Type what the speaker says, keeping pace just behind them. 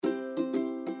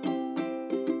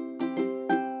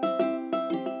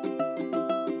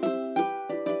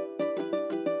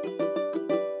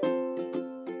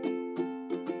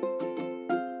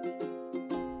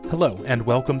Hello, and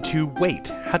welcome to Wait,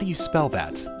 How Do You Spell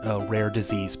That? A rare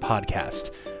disease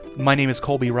podcast. My name is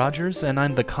Colby Rogers, and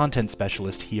I'm the content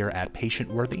specialist here at Patient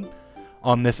Worthy.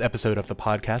 On this episode of the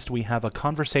podcast, we have a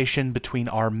conversation between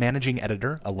our managing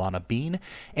editor, Alana Bean,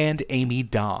 and Amy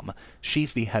Dahm.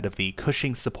 She's the head of the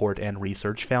Cushing Support and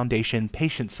Research Foundation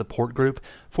Patient Support Group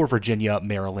for Virginia,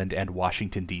 Maryland, and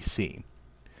Washington, D.C.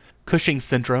 Cushing's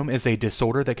syndrome is a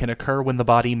disorder that can occur when the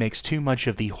body makes too much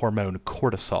of the hormone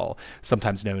cortisol,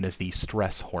 sometimes known as the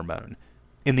stress hormone.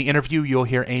 In the interview, you'll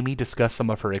hear Amy discuss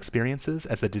some of her experiences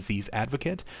as a disease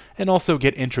advocate and also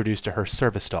get introduced to her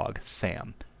service dog,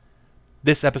 Sam.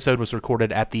 This episode was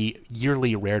recorded at the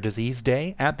yearly Rare Disease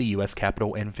Day at the U.S.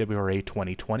 Capitol in February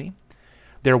 2020.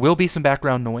 There will be some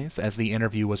background noise as the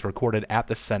interview was recorded at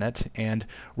the Senate, and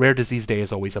Rare Disease Day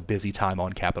is always a busy time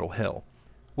on Capitol Hill.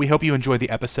 We hope you enjoy the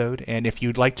episode, and if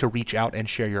you'd like to reach out and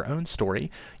share your own story,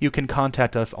 you can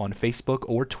contact us on Facebook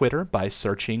or Twitter by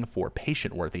searching for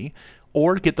Patient Worthy,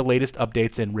 or get the latest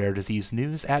updates in rare disease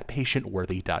news at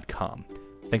patientworthy.com.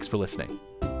 Thanks for listening.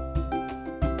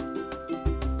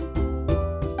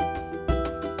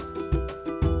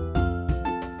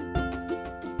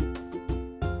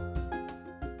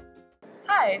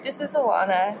 Hi, this is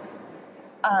Alana.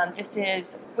 This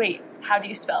is Wait, How Do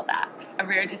You Spell That? A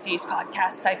rare disease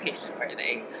podcast by Patient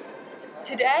Worthy.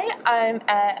 Today I'm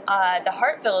at the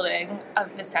Hart Building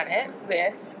of the Senate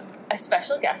with a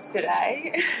special guest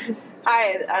today.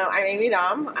 Hi, I'm Amy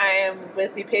Dahm. I am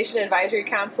with the Patient Advisory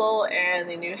Council and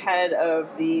the new head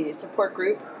of the support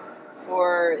group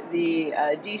for the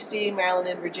DC, Maryland,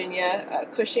 and Virginia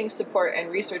Cushing Support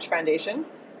and Research Foundation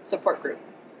support group.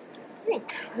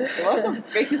 Thanks. You're welcome.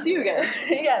 Great to see you again.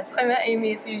 Yes, I met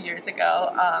Amy a few years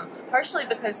ago, partially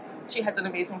because she has an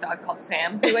amazing dog called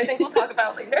Sam, who I think we'll talk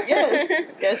about later. Yes.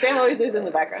 Yeah, Sam always is in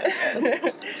the background.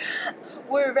 Yes.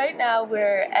 We're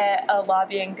at a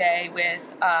lobbying day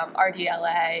with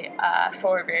RDLA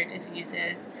for rare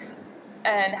diseases.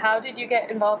 And how did you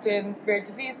get involved in rare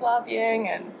disease lobbying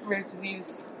and rare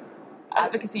disease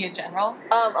advocacy in general?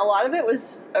 A lot of it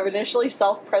was initially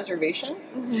self-preservation.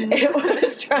 Mm-hmm. It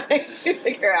was trying to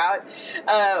figure out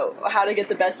how to get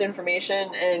the best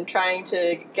information and trying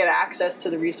to get access to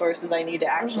the resources I need to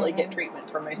actually get treatment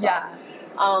for myself.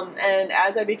 Yeah. And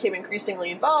as I became increasingly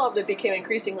involved, it became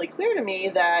increasingly clear to me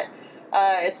that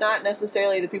it's not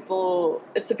necessarily the people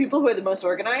who are the most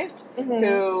organized,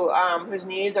 who whose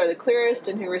needs are the clearest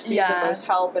and who receive the most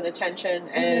help and attention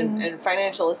and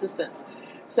financial assistance.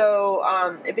 So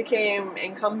it became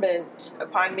incumbent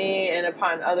upon me and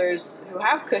upon others who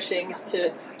have Cushing's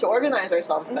to organize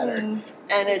ourselves better. And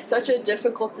it's such a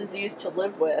difficult disease to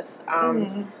live with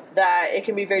that it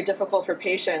can be very difficult for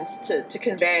patients to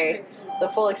convey the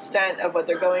full extent of what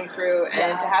they're going through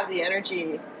and to have the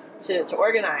energy to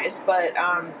organize. But,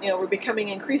 we're becoming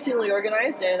increasingly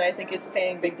organized, and I think it's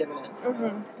paying big dividends.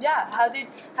 Yeah. How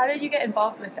did you get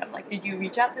involved with them? Like, did you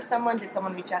reach out to someone? Did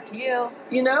someone reach out to you?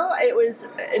 It was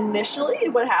initially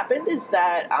what happened is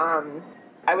that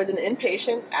I was an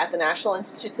inpatient at the National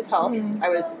Institutes of Health. I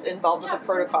was involved with the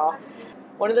protocol.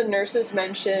 One of the nurses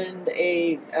mentioned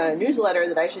a newsletter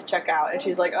that I should check out, and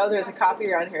she's like, oh, there's a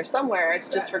copy around here somewhere. It's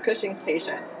just for Cushing's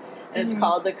patients, and it's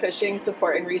called the Cushing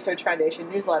Support and Research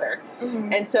Foundation newsletter.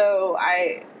 And so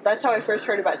that's how I first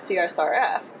heard about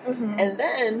CSRF. And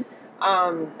then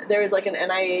there was like an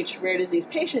NIH Rare Disease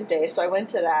Patient Day, so I went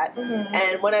to that.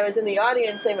 And when I was in the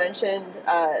audience, they mentioned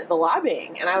the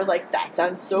lobbying, and I was like, that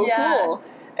sounds so cool.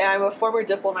 And I'm a former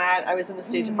diplomat. I was in the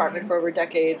State Department for over a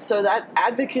decade. So that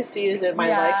advocacy is in my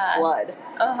life's blood.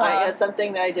 It's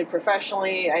something that I did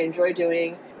professionally, I enjoy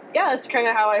doing. Yeah, that's kind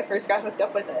of how I first got hooked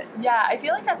up with it. Yeah, I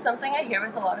feel like that's something I hear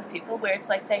with a lot of people where it's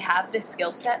like they have this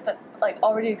skill set that like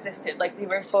already existed. Like they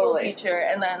were a school teacher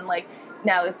and then like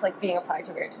now it's like being applied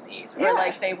to rare disease. Or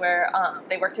like they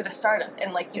worked at a startup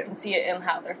and like you can see it in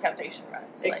how their foundation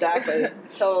runs. Exactly.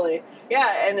 Totally.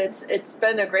 Yeah, and it's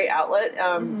been a great outlet,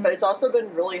 but it's also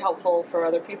been really helpful for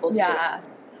other people too. Yeah.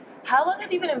 How long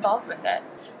have you been involved with it?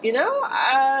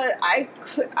 I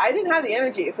didn't have the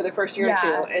energy for the first year or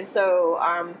two, and so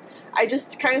I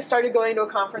just kind of started going to a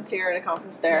conference here and a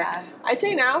conference there. Yeah. I'd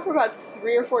say now for about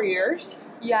 3 or 4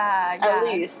 years. At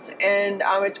least, and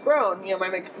it's grown.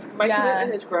 My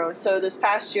commitment has grown. So this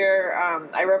past year,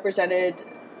 I represented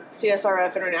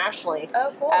CSRF internationally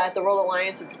at the World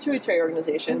Alliance of Pituitary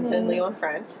Organizations in Lyon,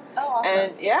 France. Oh, awesome.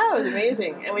 And yeah, it was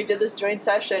amazing. And we did this joint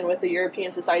session with the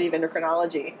European Society of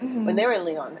Endocrinology when they were in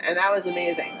Lyon, and that was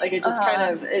amazing. Like it just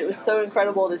it was so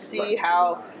incredible to see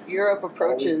how Europe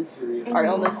approaches our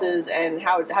illnesses and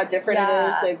how different it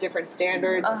is. They have different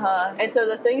standards. And so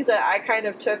the things that I kind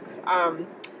of took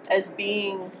as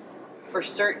being for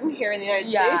certain here in the United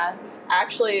Yeah. States,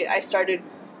 actually I started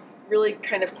really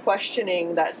kind of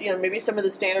questioning that, maybe some of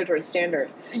the standards weren't standard.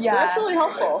 Yeah. So that's really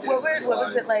helpful. What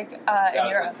was it like in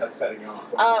Europe?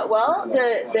 Well,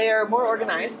 they are more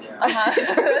organized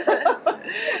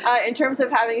in terms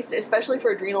of having, especially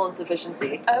for adrenal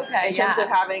insufficiency. Okay. In terms of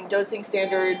having dosing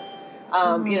standards,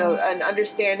 an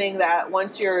understanding that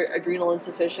once you're adrenal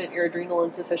insufficient, you're adrenal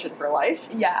insufficient for life.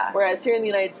 Yeah. Whereas here in the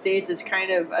United States, it's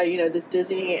kind of, this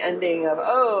Disney ending of,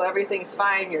 oh, everything's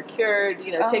fine, you're cured,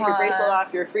 take your bracelet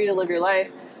off, you're free to live your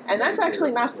life. And that's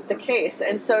actually not the case.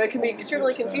 And so it can be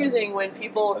extremely confusing when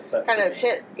people kind of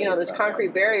hit, this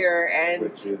concrete barrier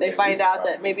and they find out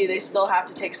that maybe they still have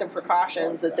to take some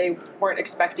precautions that they weren't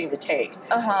expecting to take.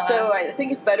 So I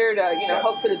think it's better to,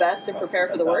 hope for the best and prepare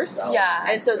for the worst. Yeah.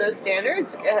 And so those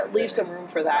standards leave some room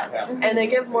for that. Mm-hmm. And they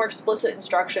give more explicit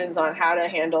instructions on how to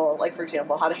handle, like, for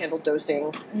example, how to handle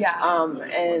dosing. Yeah.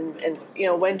 And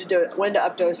when to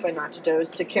updose, when not to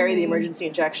dose, to carry the emergency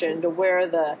injection, to wear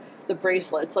the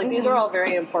bracelets. Like, these are all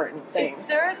very important things. If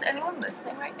there's anyone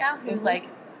listening right now who, like,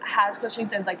 has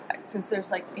Cushing's and, like, since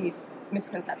there's, like, these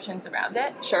misconceptions around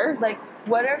it. Sure. Like,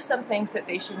 what are some things that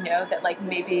they should know that, like,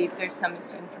 maybe there's some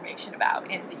misinformation about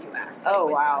in the U.S.? Oh,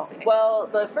 with wow. dosing? Well,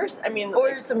 the first,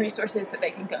 or some resources that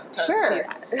they can go to see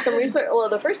that. Some research. Well,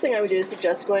 the first thing I would do is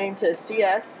suggest going to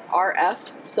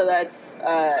CSRF. So that's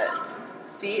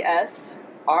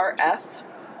CSRF,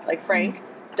 like Frank.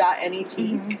 .net, and it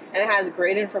has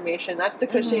great information. That's the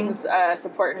Cushing's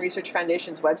Support and Research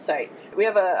Foundation's website. We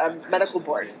have a medical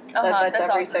board that vets that's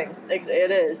everything. Awesome.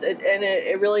 It is, and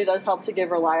it really does help to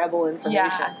give reliable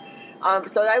information. Yeah.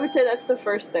 So I would say that's the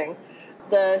first thing.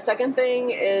 The second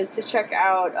thing is to check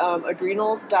out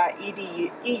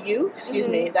adrenals.edu. Excuse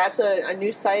me. That's a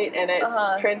new site, and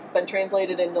it's been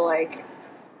translated into like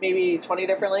maybe 20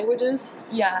 different languages.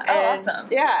 Yeah. And, awesome.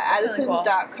 Yeah, That's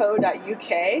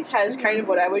addisons.co.uk has kind of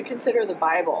what I would consider the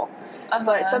Bible.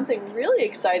 But something really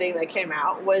exciting that came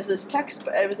out was this text.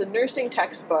 It was a nursing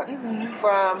textbook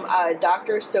from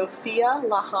Dr. Sophia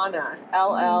Lahana,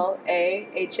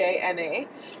 Llahana,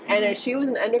 and she's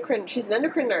an endocrine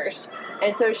nurse,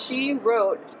 and so she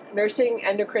wrote nursing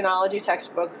endocrinology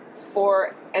textbook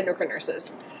for endocrine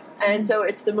nurses. And so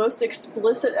it's the most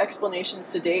explicit explanations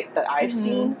to date that I've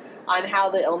seen on how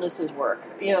the illnesses work.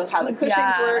 How the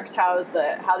Cushing's works, how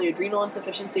the adrenal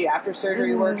insufficiency after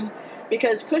surgery works.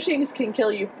 Because Cushing's can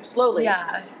kill you slowly.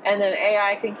 Yeah. And then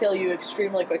AI can kill you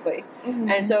extremely quickly.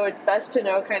 And so it's best to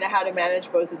know kind of how to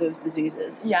manage both of those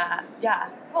diseases. Yeah.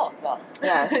 Yeah. Cool.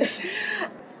 Yeah.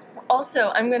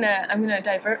 Also, I'm gonna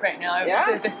divert right now.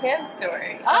 Yeah. The Sam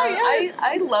story. Oh, yes.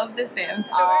 I love the Sam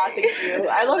story. Thank you.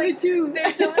 I love it too.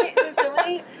 There's so many. First,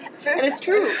 and it's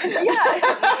true.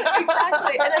 Yeah,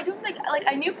 exactly. And I don't think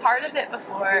I knew part of it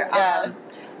before.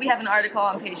 We have an article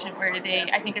on Patient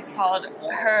Worthy. I think it's called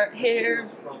 "Her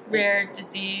Rare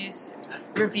Disease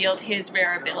Revealed His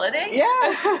Rare Ability."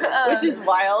 Yeah, which is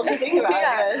wild to think about.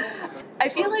 Yeah. I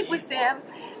feel like with Sam.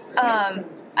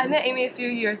 I met Amy a few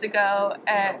years ago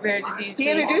at Rare Disease He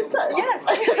Week. introduced us. Yes.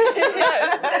 He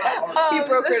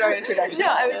brokered our introduction. No,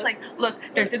 I was like, look,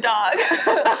 there's a dog.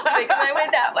 Making my way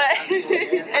that way.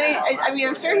 And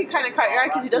I'm sure he kind of caught your eye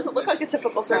because he doesn't look like a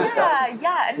typical service dog.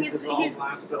 Yeah, and he's.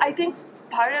 I think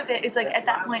part of it is like at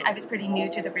that point I was pretty new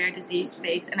to the rare disease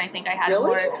space, and I think I had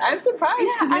more. I'm surprised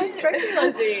because you didn't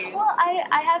recognize me. Well,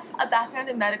 I have a background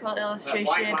in medical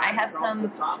illustration. I have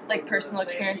some like personal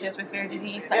experiences with rare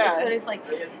disease, but it's sort of like.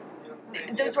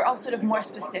 Those were all sort of more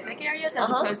specific areas as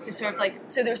opposed to sort of like,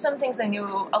 so there's some things I knew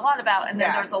a lot about, and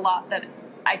then there's a lot that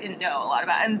I didn't know a lot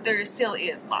about, and there still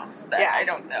is lots that I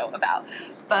don't know about.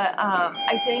 But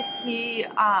I think he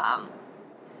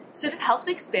sort of helped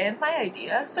expand my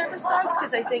idea of service dogs,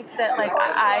 because I think that like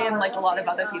I and like a lot of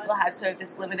other people had sort of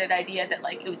this limited idea that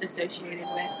like it was associated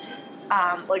with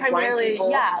like primarily,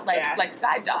 like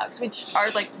guide dogs, which are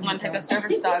like one type of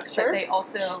service dogs, but they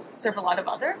also serve a lot of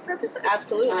other purposes.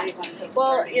 Absolutely.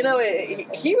 Well, he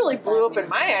really blew up in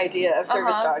my idea of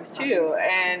service dogs too,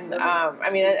 and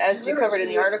as you covered in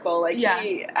the article, like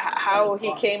how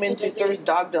he came into service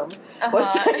dogdom was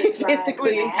basically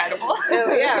was incredible.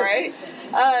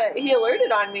 He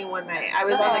alerted on me one night. I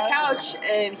was on the couch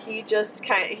and he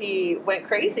went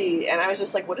crazy, and I was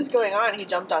just like, "What is going on?" He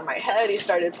jumped on my head. He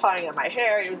started pawing at my my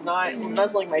hair. He was not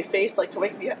nuzzling my face like to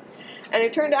wake me up. And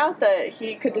it turned out that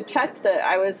he could detect that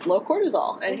I was low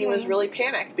cortisol, and he was really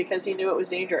panicked because he knew it was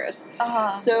dangerous.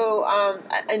 So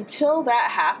until that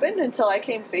happened, until I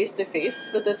came face to face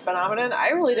with this phenomenon, I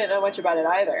really didn't know much about it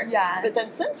either. Yeah. But then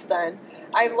since then,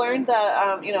 I've learned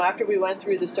that, after we went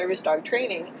through the service dog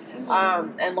training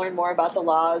and learned more about the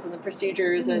laws and the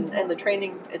procedures and the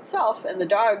training itself and the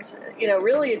dogs,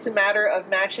 really it's a matter of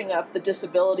matching up the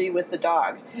disability with the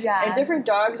dog. Yeah. And different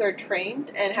dogs are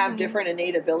trained and have different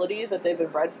innate abilities that they've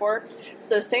been bred for.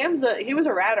 So Sam's he was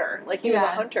a ratter, like he was a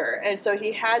hunter, and so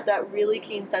he had that really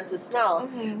keen sense of smell.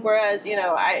 Whereas,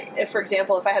 if, for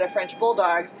example, if I had a French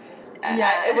bulldog,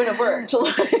 it wouldn't have worked. So,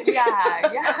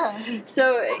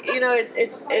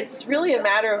 it's really a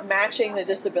matter of matching the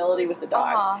disability with the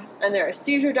dog. And there are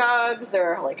seizure dogs,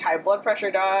 there are like high blood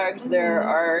pressure dogs, there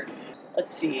are,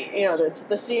 let's see,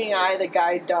 the seeing eye, the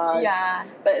guide dogs. Yeah.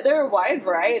 But there are a wide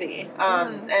variety.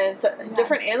 And so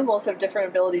different animals have different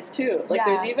abilities too. Like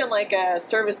there's even like a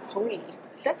service pony.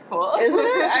 That's cool. Isn't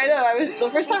it? I know. The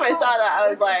first time I saw that, I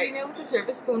was like... Do you know what the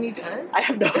service pony does? I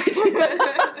have no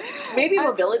idea. Maybe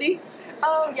mobility.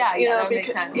 Oh, yeah, that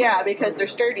makes sense. Yeah, because they're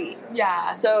sturdy.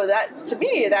 Yeah. So that, to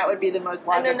me, that would be the most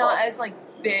logical. And they're not as,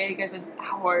 big as a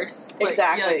horse.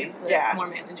 Exactly. It's more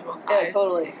manageable size. Yeah,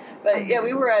 totally. But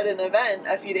we were at an event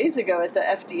a few days ago at the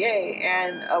FDA,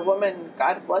 and a woman,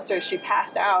 God bless her, she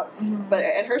passed out.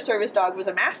 And her service dog was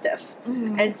a Mastiff.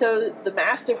 And so the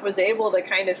Mastiff was able to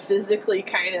kind of physically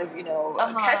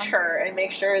catch her and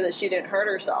make sure that she didn't hurt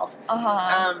herself.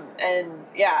 And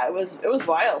it was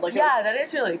wild. That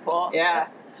is really cool. Yeah.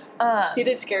 He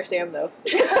did scare Sam, though.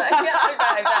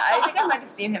 I think I might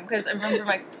have seen him, because I remember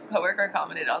my coworker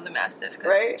commented on the Mastiff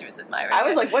because she was admiring I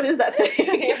was like, what is that thing?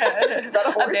 Is that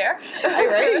a horse? A bear?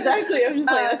 Right, exactly. I'm just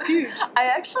that's huge. I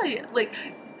actually,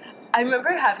 I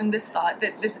remember having this thought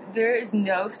that there is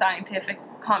no scientific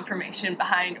confirmation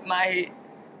behind my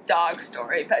dog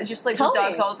story, but it's just with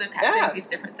dogs all detecting these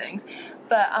different things.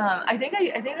 But I think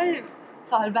I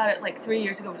thought about it 3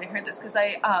 years ago when I heard this, because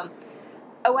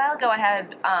a while ago I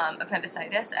had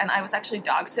appendicitis, and I was actually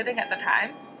dog sitting at the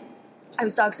time. I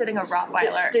was dog sitting a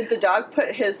Rottweiler. Did the dog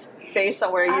put his face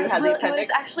on where you had the appendix?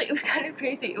 It was kind of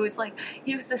crazy. It was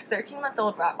he was this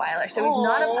 13-month-old Rottweiler, so he's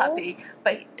not a puppy,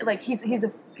 but he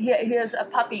has a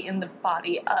puppy in the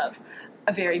body of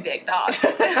a very big dog.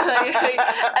 And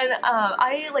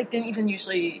I didn't even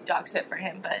usually dog sit for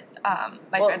him, but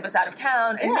my friend was out of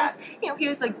town, and he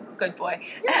was a good boy.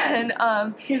 And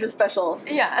he's a special.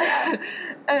 Yeah.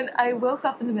 And I woke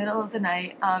up in the middle of the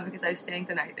night because I was staying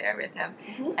the night there with him,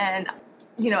 and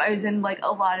I was in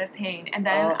a lot of pain, and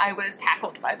then I was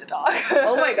tackled by the dog.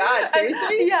 Oh my God!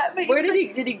 Seriously? Yeah. But where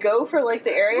did he go for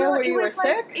the area where you were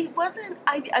sick? It wasn't.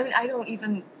 I mean, I don't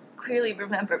even clearly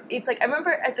remember. It's I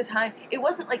remember at the time, it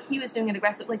wasn't he was doing it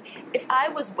aggressive. If I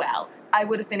was well, I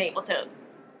would have been able to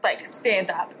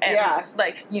stand up and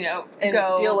and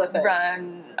go deal with it,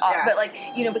 run off.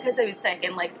 But because I was sick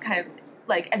and kind of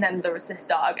and then there was this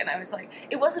dog, and I was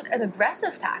it wasn't an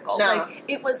aggressive tackle. No.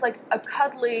 It was a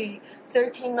cuddly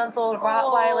 13-month-old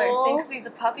Rottweiler thinks he's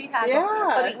a puppy tackle.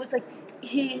 Yeah. But it was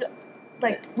he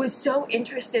was so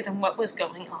interested in what was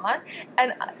going on,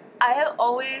 and I have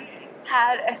always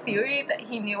had a theory that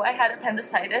he knew I had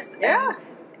appendicitis. Yeah.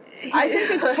 I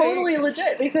think it's totally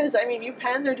legit, because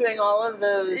UPenn, they're doing all of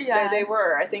those. Yeah. They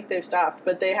were. I think they've stopped,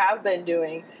 but they have been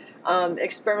doing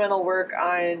experimental work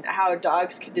on how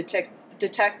dogs can detect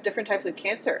different types of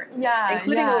cancer. Yeah.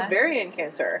 Including ovarian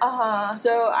cancer.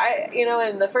 So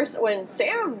when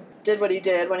Sam did what he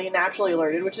did, when he naturally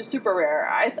alerted, which is super rare,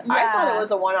 I thought it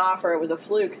was a one-off or it was a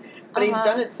fluke, but he's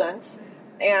done it since.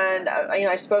 And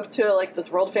I spoke to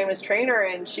this world famous trainer,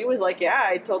 and she was like, "Yeah,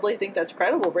 I totally think that's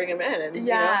credible. Bring him in." And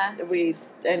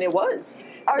and it was.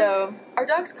 Are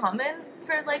dogs common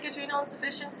for adrenal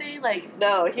insufficiency?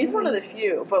 No, he's one of the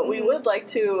few. But we would like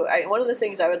to. One of the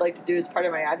things I would like to do as part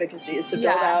of my advocacy is to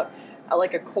build out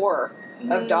a core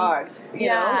of dogs. You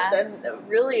know, then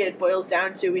really it boils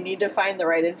down to we need to find the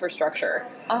right infrastructure.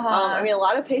 A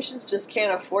lot of patients just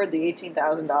can't afford the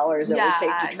 $18,000 it would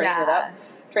take to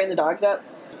train the dogs up.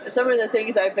 Some of the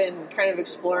things I've been kind of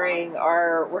exploring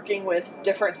are working with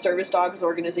different service dogs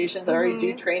organizations that already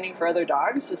do training for other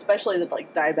dogs, especially the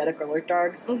diabetic alert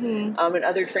dogs, and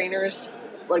other trainers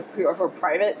who are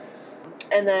private,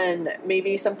 and then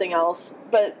maybe something else.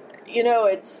 But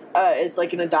it's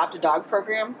an adopt a dog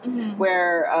program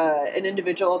where an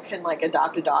individual can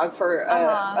adopt a dog for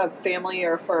a family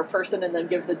or for a person, and then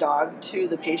give the dog to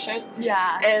the patient.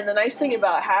 Yeah. And the nice thing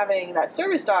about having that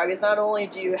service dog is not only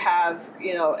do you have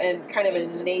and kind of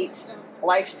an innate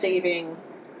life-saving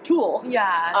tool.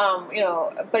 Yeah.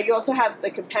 But you also have the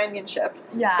companionship.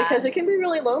 Yeah. Because it can be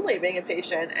really lonely being a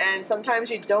patient, and sometimes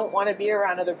you don't want to be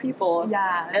around other people.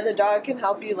 Yeah. And the dog can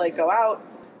help you like go out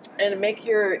and make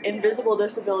your invisible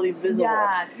disability visible.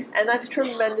 Yeah. And that's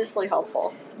tremendously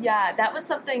helpful. Yeah, that was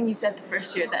something you said the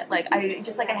first year that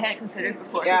I hadn't considered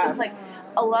before. Yeah. Because it's like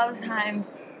a lot of the time,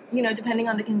 depending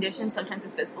on the condition, sometimes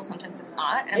it's visible, sometimes it's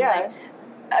not. And Yeah.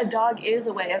 a dog is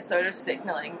a way of sort of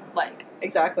signaling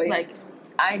Exactly.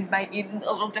 I might need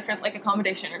a little different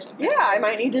accommodation or something. Yeah, I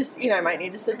might need to I might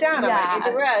need to sit down, I might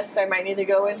need to rest, I might need to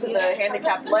go into the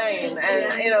handicapped lane.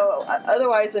 And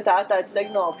otherwise without that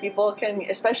signal, people can,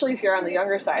 especially if you're on the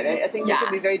younger side, I think it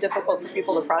can be very difficult for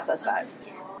people to process that.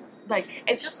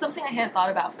 It's just something I hadn't thought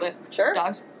about with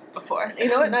dogs before. You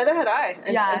know what? Neither had I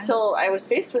until I was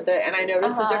faced with it, and I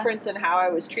noticed the difference in how I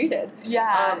was treated.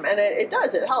 Yeah. And it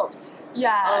does. It helps.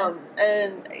 Yeah.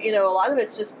 And a lot of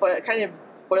it's just kind of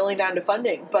boiling down to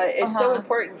funding, but it's so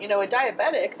important. A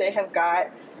diabetic,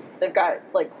 they've got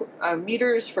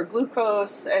meters for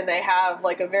glucose, and they have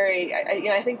a very,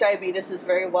 I think diabetes is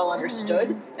very well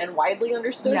understood and widely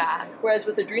understood. Yeah. Whereas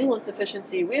with adrenal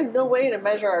insufficiency, we have no way to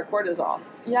measure our cortisol.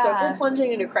 Yeah. So if we're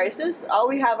plunging into crisis, all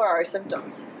we have are our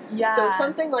symptoms. Yeah. So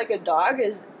something like a dog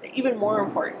is even more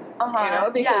important,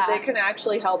 because they can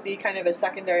actually help be kind of a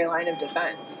secondary line of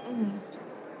defense. Mm-hmm.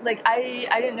 I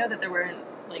didn't know that there weren't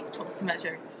tools to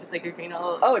measure with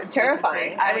adrenal. Oh, it's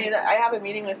terrifying. I have a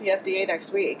meeting with the FDA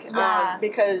next week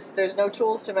because there's no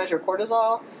tools to measure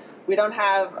cortisol. We don't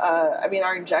have,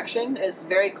 our injection is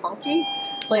very clunky.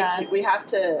 We have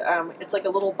to, it's like a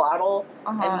little bottle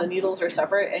and the needles are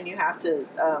separate, and you have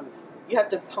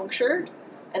to puncture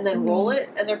and then roll it.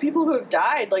 And there are people who have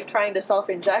died trying to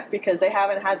self-inject because they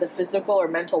haven't had the physical or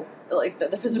mental,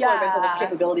 the physical or mental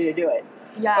capability to do it.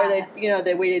 Yeah. Or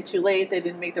they waited too late, they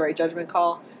didn't make the right judgment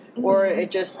call. Or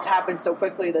it just happened so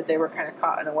quickly that they were kind of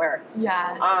caught unaware.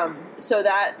 Yeah. So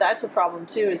that's a problem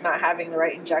too, is not having the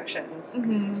right injections.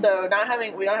 Mm-hmm. So we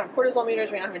don't have cortisol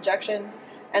meters, we don't have injections,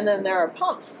 and then there are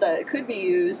pumps that could be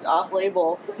used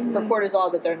off-label for cortisol,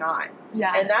 but they're not.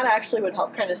 Yeah. And that actually would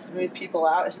help kind of smooth people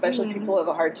out, especially people who have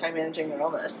a hard time managing their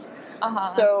illness.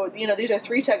 So, these are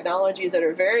 3 technologies that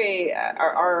are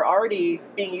are already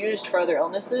being used for other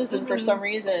illnesses, and for some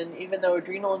reason, even though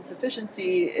adrenal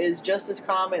insufficiency is just as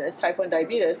common as type 1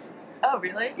 diabetes. Oh,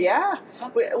 really? Yeah.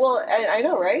 Well, I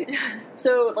know, right?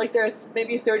 So, there are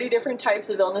maybe 30 different types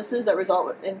of illnesses that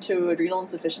result into adrenal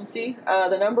insufficiency.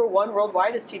 The number 1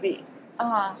 worldwide is TB.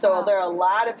 So there are a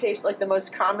lot of patients, the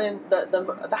most common,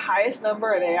 the highest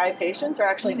number of AI patients are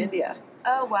actually in India.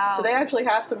 Oh, wow. So they actually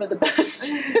have some of the best,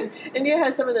 India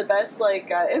has some of the best,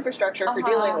 infrastructure for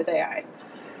dealing with AI.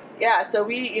 Yeah, so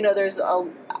there's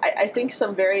I think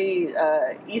some very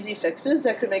easy fixes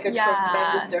that could make a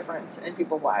tremendous difference in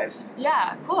people's lives.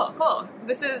 Yeah, cool.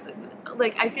 This is,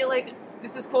 I feel like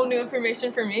this is cool new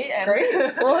information for me. And great.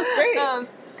 Well, that's great.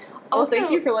 Also,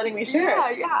 thank you for letting me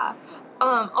share it. Yeah.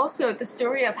 Also, the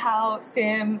story of how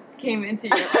Sam came into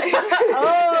your life.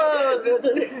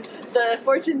 the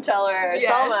fortune teller,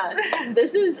 Salma.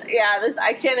 This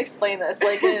I can't explain this.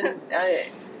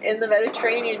 In the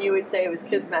Mediterranean, you would say it was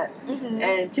kismet. Mm-hmm.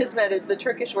 And kismet is the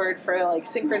Turkish word for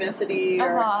synchronicity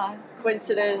or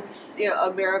coincidence,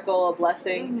 a miracle, a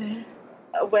blessing. Mm-hmm.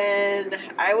 When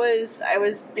I was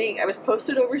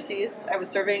posted overseas. I was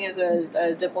serving as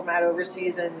a diplomat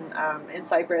overseas in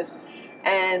Cyprus.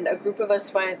 And a group of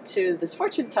us went to this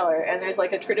fortune teller, and there's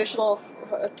a traditional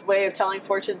way of telling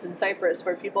fortunes in Cyprus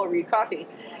where people read coffee.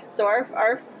 So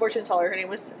our fortune teller, her name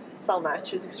was Selma.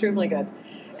 She was extremely good.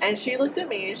 And she looked at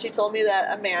me and she told me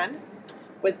that a man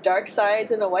with dark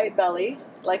sides and a white belly,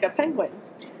 like a penguin,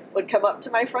 would come up to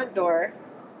my front door,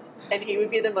 and he would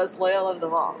be the most loyal of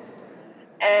them all.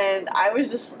 And I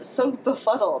was just so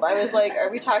befuddled. I was like,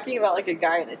 are we talking about a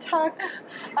guy in a tux?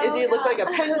 Does he look like a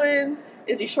penguin?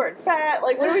 Is he short and fat?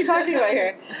 What are we talking about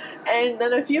here? And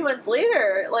then a few months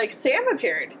later, Sam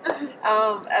appeared.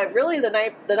 Really the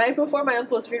night before my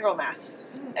uncle's funeral mass.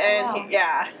 And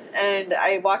and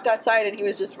I walked outside and he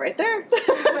was just right there.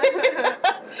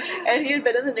 And he had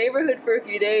been in the neighborhood for a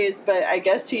few days, but I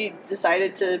guess he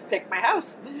decided to pick my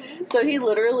house. Mm-hmm. So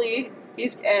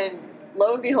and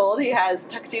lo and behold, he has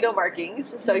tuxedo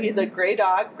markings. So he's a gray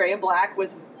dog, gray and black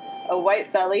with a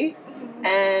white belly.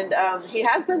 And he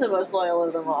has been the most loyal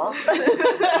of them all.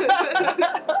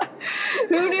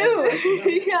 Who knew?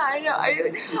 Yeah, I know.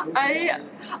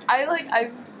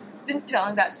 I've been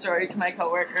telling that story to my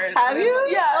coworkers. Have you?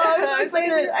 Yeah. Oh, I'm so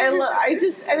excited.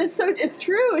 It's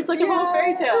true. It's like a little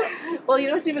fairy tale. Well,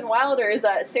 what's even wilder is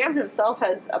that Sam himself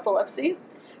has epilepsy.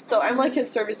 So I'm like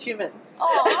his service human.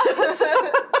 Oh.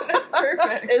 That's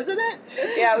perfect. Isn't it?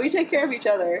 Yeah, we take care of each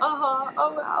other. Uh-huh.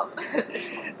 Oh, wow.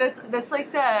 That's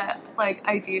like the, like,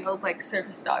 ideal, like,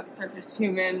 surface dog, surface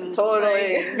human.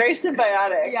 Totally. Like, Very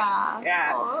symbiotic. yeah.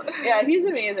 Yeah. Aw. Yeah, he's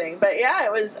amazing. But yeah,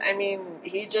 it was, I mean,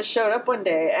 he just showed up one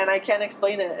day, and I can't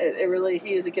explain it. It really,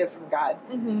 he is a gift from God.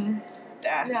 Mm-hmm.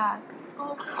 Yeah. Yeah.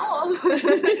 Oh.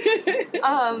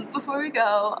 Before we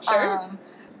go, Sure.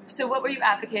 So what were you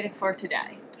advocating for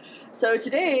today? So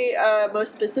today,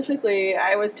 most specifically,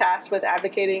 I was tasked with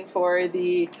advocating for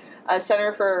the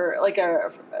Center for, like,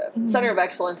 a Center of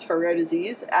Excellence for Rare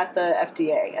Disease at the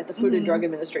FDA, at the Food and Drug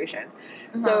Administration.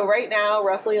 So right now,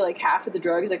 roughly like half of the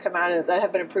drugs that come out of that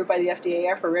have been approved by the FDA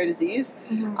are for rare disease.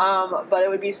 But it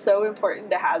would be so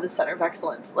important to have the Center of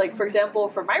Excellence. Like, for example,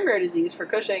 for my rare disease, for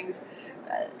Cushing's,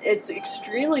 it's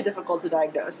extremely difficult to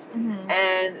diagnose,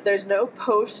 and there's no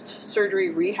post-surgery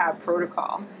rehab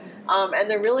protocol. And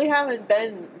there really haven't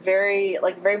been very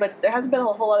much, there hasn't been a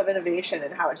whole lot of innovation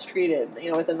in how it's treated,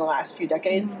 within the last few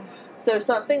decades. So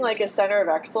something like a Center of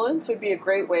Excellence would be a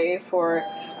great way for,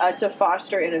 to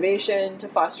foster innovation, to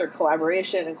foster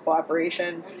collaboration and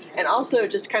cooperation, and also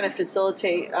just kind of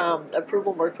facilitate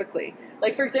approval more quickly.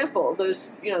 Like, for example,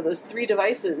 those 3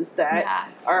 devices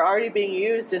that are already being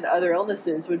used in other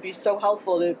illnesses would be so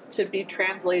helpful to be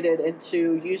translated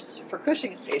into use for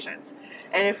Cushing's patients.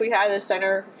 And if we had a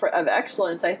Center of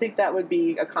Excellence, I think that would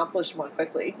be accomplished more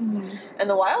quickly. And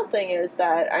the wild thing is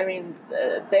that, I mean,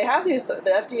 they have the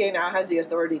FDA now has the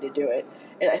authority to do it.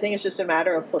 I think it's just a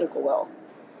matter of political will.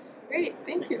 Great,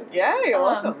 thank you. Yeah, you're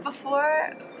welcome.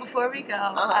 Before we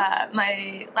go,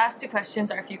 my last 2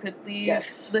 questions are if you could leave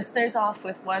listeners off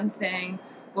with one thing,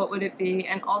 what would it be?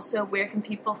 And also, where can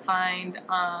people find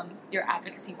your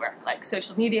advocacy work, like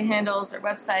social media handles or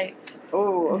websites?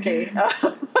 Oh, okay.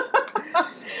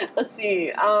 Let's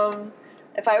see.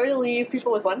 If I were to leave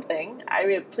people with one thing, I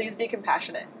would please be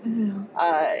compassionate.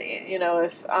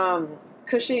 If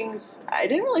Cushing's, I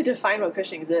didn't really define what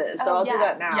Cushing's is, so I'll do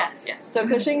that now. Yes. So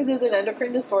Cushing's is an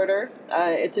endocrine disorder.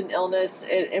 It's an illness.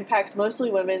 It impacts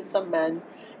mostly women, some men,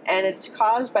 and it's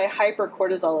caused by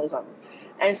hypercortisolism.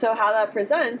 And so how that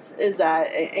presents is that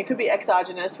it could be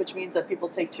exogenous, which means that people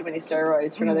take too many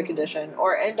steroids for another condition,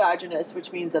 or endogenous,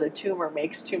 which means that a tumor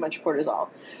makes too much cortisol.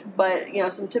 But,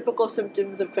 some typical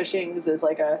symptoms of Cushing's is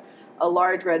like a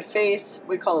large red face,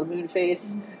 we call it moon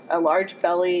face, a large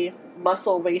belly,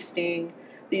 muscle wasting,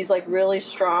 these like really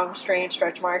strong, strange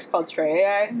stretch marks called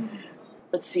striae.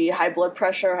 Let's see, high blood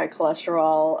pressure, high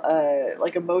cholesterol,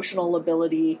 like emotional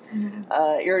lability,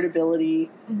 irritability,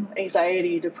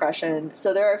 anxiety, depression.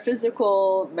 So there are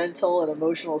physical, mental, and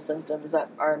emotional symptoms that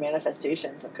are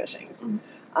manifestations of Cushing's.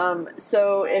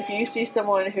 So if you see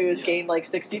someone who's gained like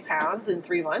 60 pounds in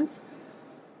 3 months,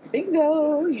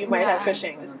 bingo, you might have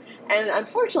Cushing's. And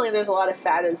unfortunately, there's a lot of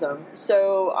faddism.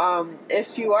 So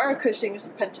if you are a Cushing's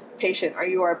patient, or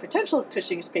you are a potential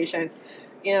Cushing's patient,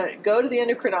 go to the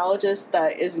endocrinologist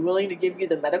that is willing to give you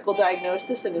the medical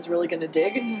diagnosis and is really going to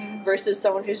dig, versus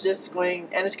someone who's just going,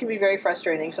 and it can be very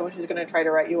frustrating, someone who's going to try to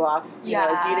write you off,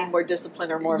 as needing more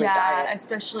discipline or more of a diet. Yeah,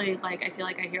 especially, like, I feel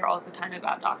like I hear all the time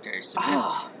about doctors sort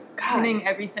of pinning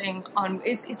everything on,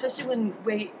 especially when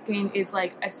weight gain is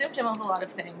like a symptom of a lot of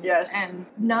things, and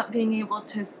not being able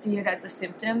to see it as a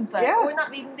symptom, but or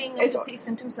not even being able to see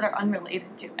symptoms that are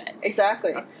unrelated to it.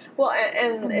 Exactly. Well,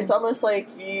 and it's almost like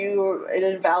it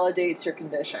invalidates your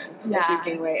condition if you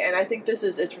gain weight, and I think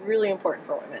it's really important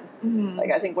for women.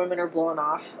 Like, I think women are blown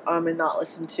off and not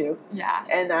listened to,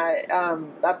 and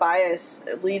that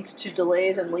bias leads to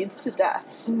delays and leads to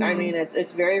deaths. I mean,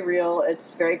 it's very real.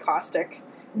 It's very caustic.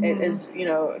 It is,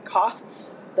 it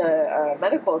costs the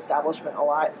medical establishment a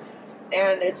lot,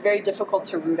 and it's very difficult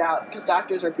to root out because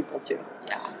doctors are people too.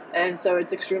 And so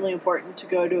it's extremely important to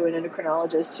go to an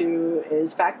endocrinologist who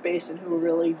is fact-based and who will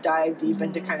really dive deep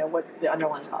into kind of what the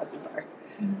underlying causes are.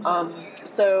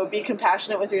 So be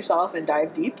compassionate with yourself and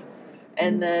dive deep.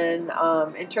 And then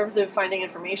in terms of finding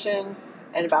information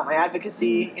and about my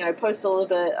advocacy, I post a little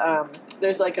bit.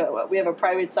 There's we have a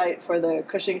private site for the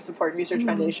Cushing Support and Research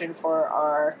Foundation for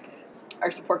our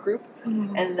support group,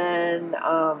 and then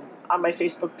on my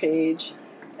Facebook page,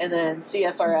 and then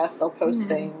CSRF, they'll post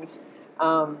things.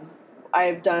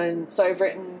 I've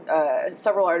written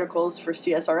several articles for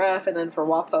CSRF, and then for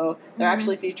WAPO. They're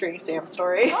actually featuring Sam's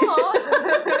story.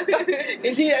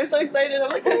 Indeed, I'm so excited. I'm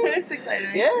like, it's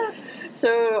exciting. Yeah.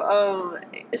 So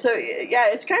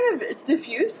it's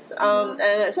diffuse. And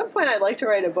at some point, I'd like to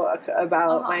write a book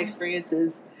about my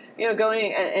experiences,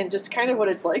 going and just kind of what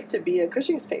it's like to be a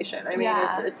Cushing's patient. I mean,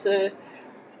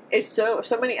 it's so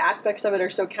many aspects of it are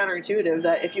so counterintuitive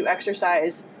that if you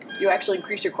exercise, you actually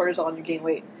increase your cortisol and you gain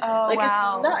weight. It's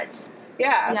nuts.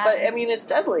 Yeah, but I mean, it's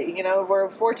deadly. You know, we're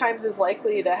 4 times as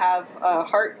likely to have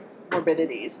heart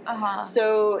morbidities.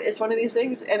 So it's one of these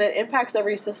things, and it impacts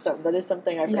every system. That is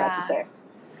something I forgot to say.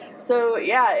 So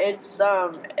yeah, it's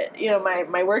you know,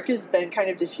 my work has been kind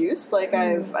of diffuse. Like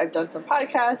I've done some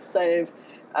podcasts,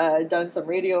 I've done some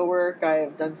radio work,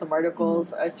 I've done some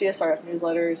articles, CSRF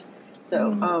newsletters.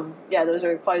 So yeah, those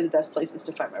are probably the best places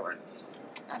to find my work.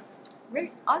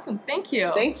 Great, awesome, thank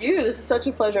you. Thank you. This is such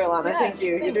a pleasure, Alana. Yes, Thank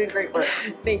you. Thanks. You're doing great work.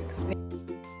 Thanks.